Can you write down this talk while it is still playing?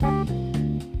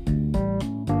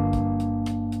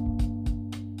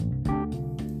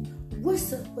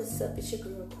up? It's your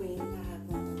girl Queen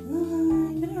live on the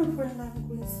line. Been recording live in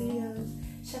Queen Studios.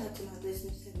 Shout out to my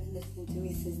listeners who have been listening to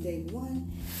me since day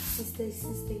one. Since day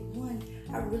one.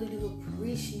 I really do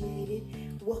appreciate it.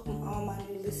 Welcome all my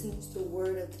new listeners to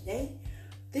Word of the Day.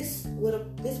 This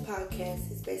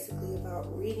podcast is basically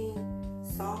about reading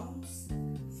Psalms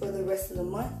for the rest of the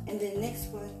month, and then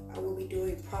next month I will be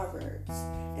doing Proverbs.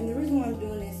 And the reason why I'm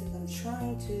doing this is I'm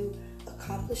trying to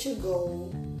accomplish a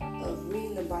goal of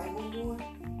reading the Bible more,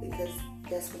 because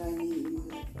that's what I need in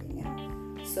my life right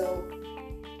now. So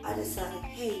I decided,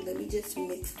 hey, let me just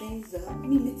mix things up. Let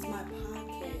me mix my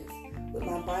podcast with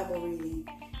my Bible reading,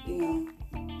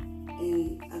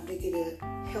 and I think it'll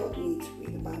help me to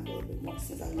read the Bible a little bit more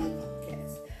since I love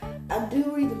podcasts. I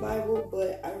do read the Bible,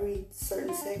 but I read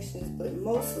certain sections, but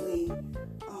mostly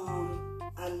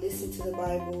I listen to the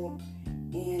Bible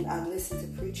and I listen to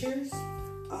preachers.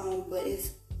 But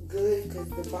it's good because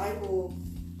the Bible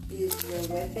is your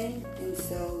weapon, and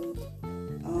so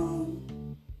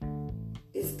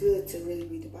it's good to really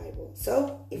read the Bible.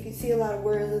 So if you see a lot of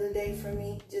words of the day from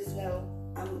me, just know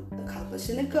I'm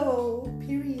accomplishing a goal,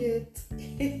 period.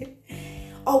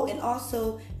 Oh, and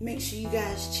also make sure you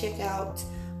guys check out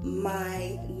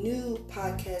my new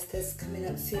podcast that's coming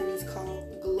up series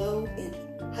called Glow and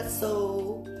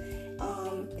Hustle.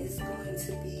 It's going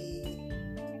to be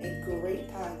a great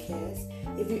podcast.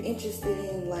 If you're interested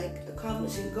in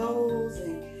accomplishing goals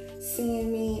and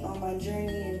seeing me on my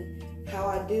journey and how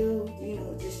I do,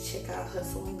 just check out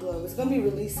Hustle and Glow. It's going to be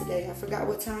released today. I forgot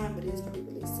what time, but it's going to be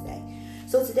released today.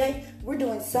 So today we're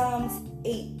doing Psalms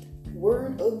 8,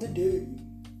 Word of the Day.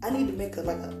 I need to make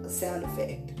a sound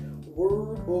effect.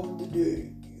 Word of the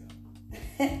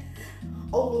Day.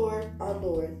 O Lord, our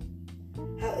Lord,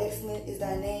 how excellent is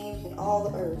thy name in all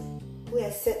the earth, who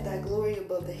has set thy glory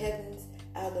above the heavens.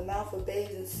 Out of the mouth of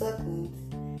babes and sucklings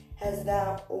hast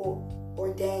thou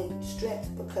ordained strength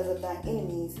because of thy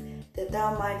enemies, that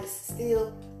thou mightest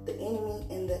still the enemy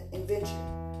and the avenger.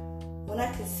 When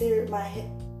I considered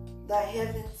thy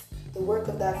heavens, the work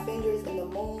of thy fingers, and the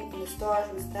moon and the stars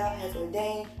which thou hast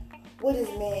ordained, what is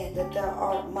man that thou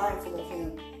art mindful of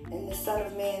him, and the son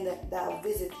of man that thou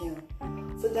visit him?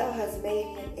 For thou hast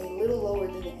made him a little lower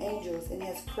than the angels, and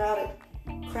hast crowned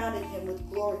him with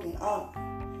glory and honor.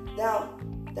 Thou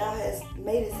hast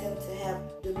made him to have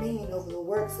dominion over the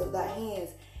works of thy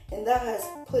hands, and thou hast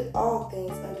put all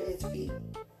things under his feet.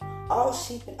 All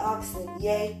sheep and oxen,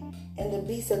 yea, and the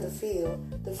beasts of the field,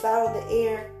 the fowl of the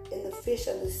air, and the fish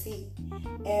of the sea,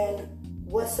 and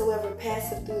whatsoever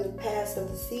passeth through the paths of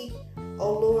the sea.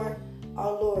 O Lord,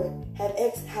 our Lord, how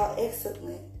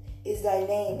excellent is thy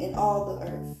name in all the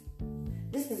earth.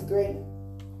 This is great.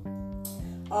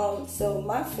 So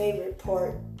my favorite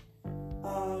part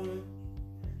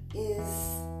is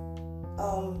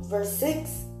verse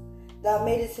 6. Thou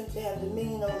madest him to have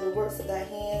dominion over the works of thy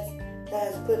hands. Thou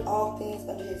hast put all things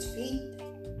under his feet.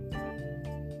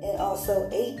 And also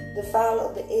 8, the fowl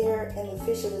of the air and the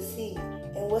fish of the sea,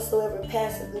 and whatsoever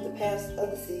passeth through the paths of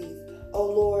the seas. O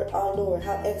Lord, our Lord,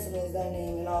 how excellent is thy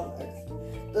name in all the earth.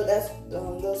 So that's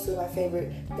those two are my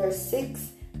favorite. Verse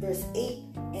 6, verse 8,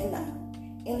 and 9.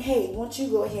 And hey, won't you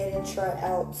go ahead and try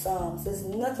out Psalms? There's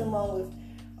nothing wrong with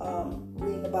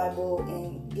reading the Bible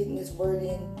and getting this word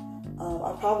in.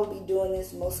 I'll probably be doing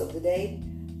this most of the day.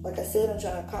 Like I said, I'm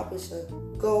trying to accomplish a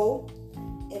goal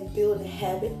and build a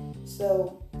habit.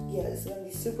 So yeah, it's going to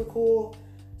be super cool,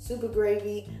 super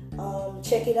gravy.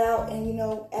 Check it out, and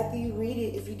after you read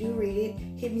it, if you do read it,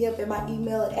 hit me up at my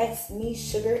email at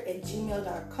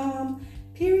askmesugar@gmail.com.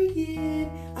 Period.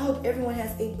 I hope everyone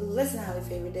has a blessed and highly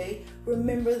favored day.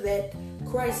 Remember that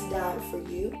Christ died for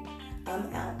you.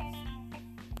 I'm out.